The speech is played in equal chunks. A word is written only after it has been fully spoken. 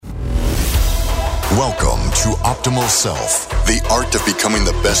Welcome to Optimal Self, the art of becoming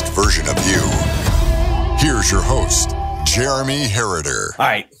the best version of you. Here's your host, Jeremy Herriter. All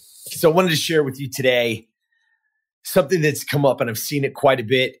right. So I wanted to share with you today something that's come up, and I've seen it quite a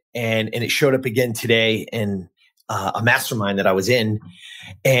bit, and it showed up again today in a mastermind that I was in.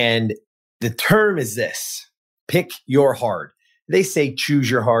 And the term is this: pick your hard. They say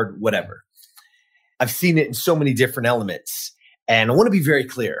choose your hard, whatever. I've seen it in so many different elements. And I want to be very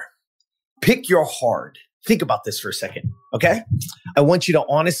clear. Pick your hard. Think about this for a second, okay? I want you to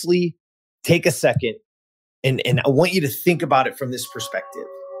honestly take a second and I want you to think about it from this perspective.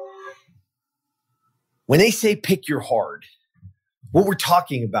 When they say pick your hard, what we're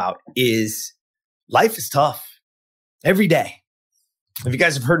talking about is life is tough every day. If you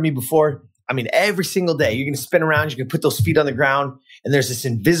guys have heard me before, I mean, every single day, you're going to spin around, you're going to put those feet on the ground, and there's this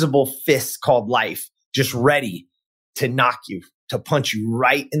invisible fist called life just ready to knock you, to punch you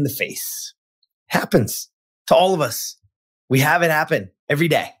right in the face. Happens to all of us. We have it happen every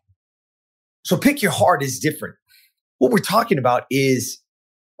day. So pick your heart is different. What we're talking about is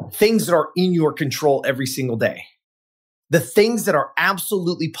things that are in your control every single day. The things that are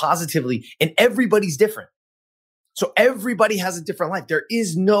absolutely positively, and everybody's different. So everybody has a different life. There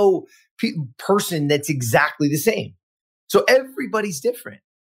is no person that's exactly the same. So everybody's different.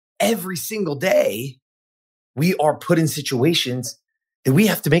 Every single day, we are put in situations that we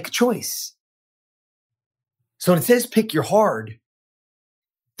have to make a choice. So when it says pick your hard,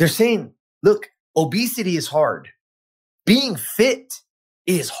 they're saying, look, obesity is hard. Being fit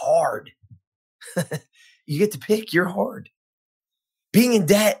is hard. You get to pick your hard. Being in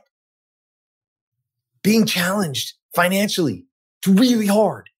debt, being challenged financially, it's really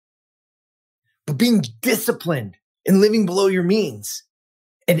hard. But being disciplined and living below your means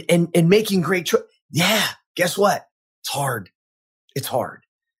and making great choices, yeah, guess what? It's hard. It's hard.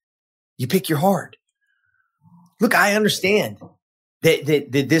 You pick your hard. Look, I understand that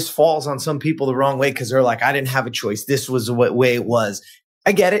this falls on some people the wrong way because they're like, I didn't have a choice. This was the way it was.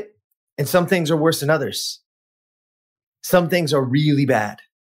 I get it. And some things are worse than others. Some things are really bad.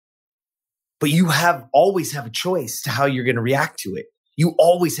 But you always have a choice to how you're going to react to it. You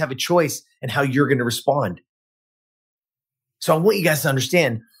always have a choice in how you're going to respond. So I want you guys to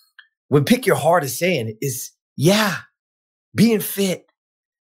understand what pick your heart is saying is, yeah, being fit,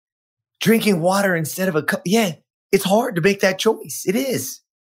 drinking water instead of a cup. Yeah, it's hard to make that choice. It is.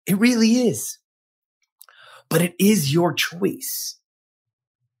 It really is. But it is your choice,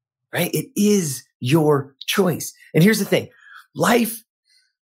 right? It is your choice. And here's the thing. Life,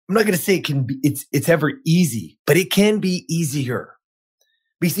 I'm not going to say it's ever easy, but it can be easier.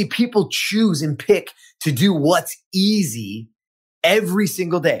 But you see, people choose and pick to do what's easy every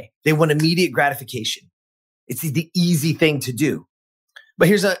single day. They want immediate gratification. It's the easy thing to do. But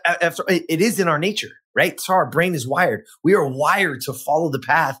it is in our nature, right? So our brain is wired. We are wired to follow the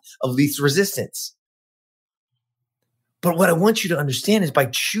path of least resistance. But what I want you to understand is by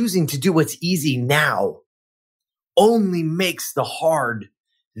choosing to do what's easy now only makes the hard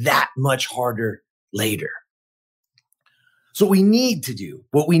that much harder later. So what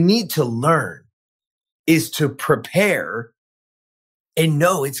we need to learn is to prepare and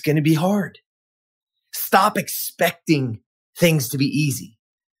know it's going to be hard. Stop expecting things to be easy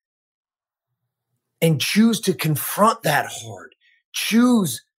and choose to confront that hard.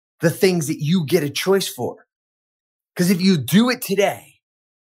 Choose the things that you get a choice for. Because if you do it today,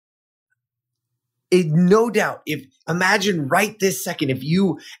 no doubt, imagine right this second, if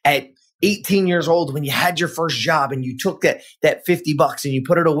you at 18 years old, when you had your first job and you took that $50 and you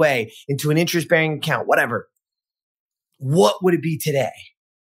put it away into an interest-bearing account, whatever, what would it be today?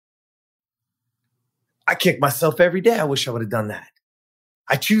 I kick myself every day. I wish I would have done that.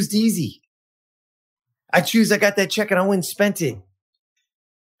 I choose easy. I got that check and I went and spent it.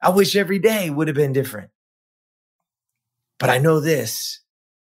 I wish every day would have been different. But I know this.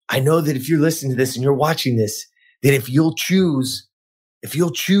 I know that if you're listening to this and you're watching this, that if you'll choose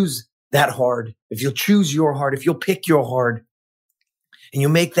that hard, if you'll choose your hard, if you'll pick your hard and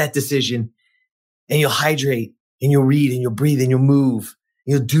you'll make that decision and you'll hydrate and you'll read and you'll breathe and you'll move,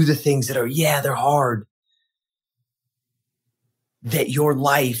 and you'll do the things that are, they're hard, that your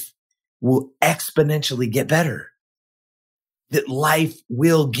life will exponentially get better. That life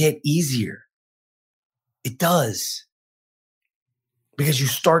will get easier. It does. Because you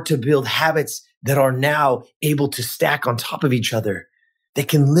start to build habits that are now able to stack on top of each other that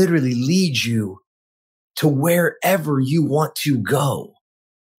can literally lead you to wherever you want to go.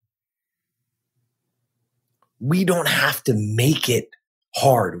 We don't have to make it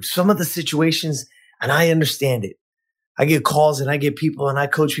hard. Some of the situations, and I understand it, I get calls and I get people and I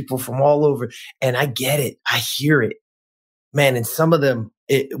coach people from all over and I get it. I hear it, man. And some of them,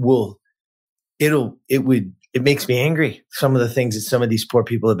 it makes me angry. Some of the things that some of these poor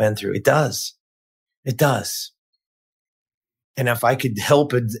people have been through. It does. And if I could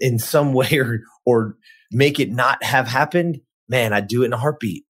help it in some way or make it not have happened, man, I'd do it in a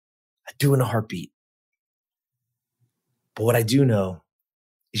heartbeat. But what I do know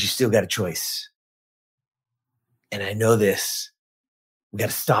is you still got a choice. And I know this. We got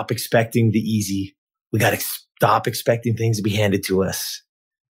to stop expecting the easy. We got to stop expecting things to be handed to us.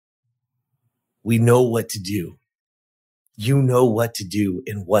 We know what to do. You know what to do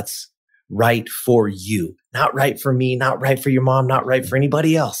and what's right for you. Not right for me, not right for your mom, not right for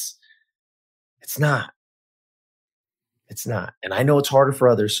anybody else. It's not. And I know it's harder for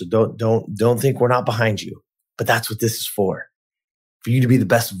others, so don't think we're not behind you. But that's what this is for you to be the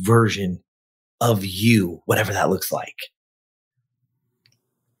best version of you, whatever that looks like.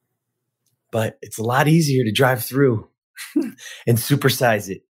 But it's a lot easier to drive through and supersize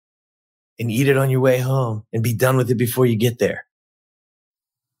it and eat it on your way home and be done with it before you get there.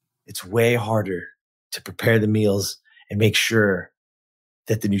 It's way harder to prepare the meals and make sure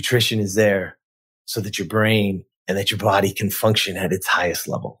that the nutrition is there so that your brain and that your body can function at its highest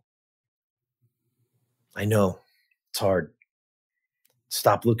level. I know it's hard.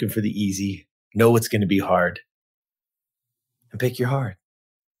 Stop looking for the easy. Know it's going to be hard. And pick your hard.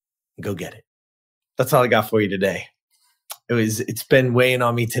 And go get it. That's all I got for you today. It's been weighing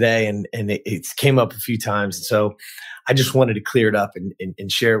on me today and it's came up a few times. So I just wanted to clear it up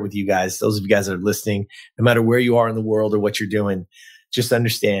and share it with you guys. Those of you guys that are listening, no matter where you are in the world or what you're doing, just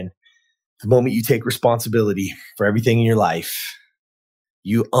understand the moment you take responsibility for everything in your life,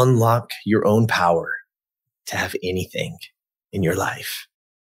 you unlock your own power to have anything in your life.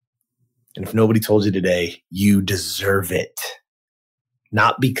 And if nobody told you today, you deserve it.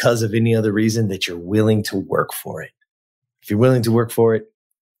 Not because of any other reason, that you're willing to work for it. If you're willing to work for it,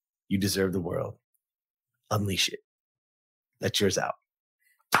 you deserve the world. Unleash it. Let yours out.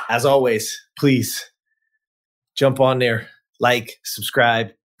 As always, please jump on there, like,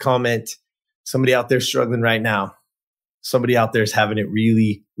 subscribe, comment. Somebody out there struggling right now. Somebody out there is having it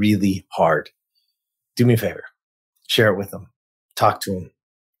really, really hard. Do me a favor. Share it with them. Talk to them.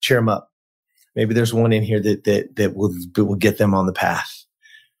 Cheer them up. Maybe there's one in here that will get them on the path.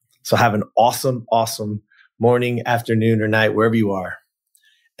 So have an awesome, awesome morning, afternoon, or night, wherever you are.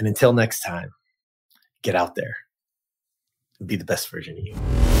 And until next time, get out there and be the best version of you.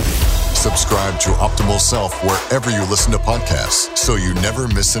 Subscribe to Optimal Self wherever you listen to podcasts so you never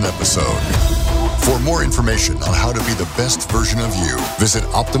miss an episode. For more information on how to be the best version of you, visit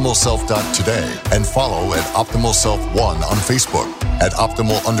optimalself.today and follow at Optimal Self 1 on Facebook, at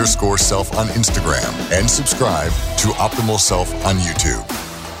Optimal_Self on Instagram, and subscribe to Optimal Self on YouTube.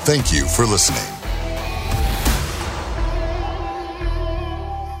 Thank you for listening.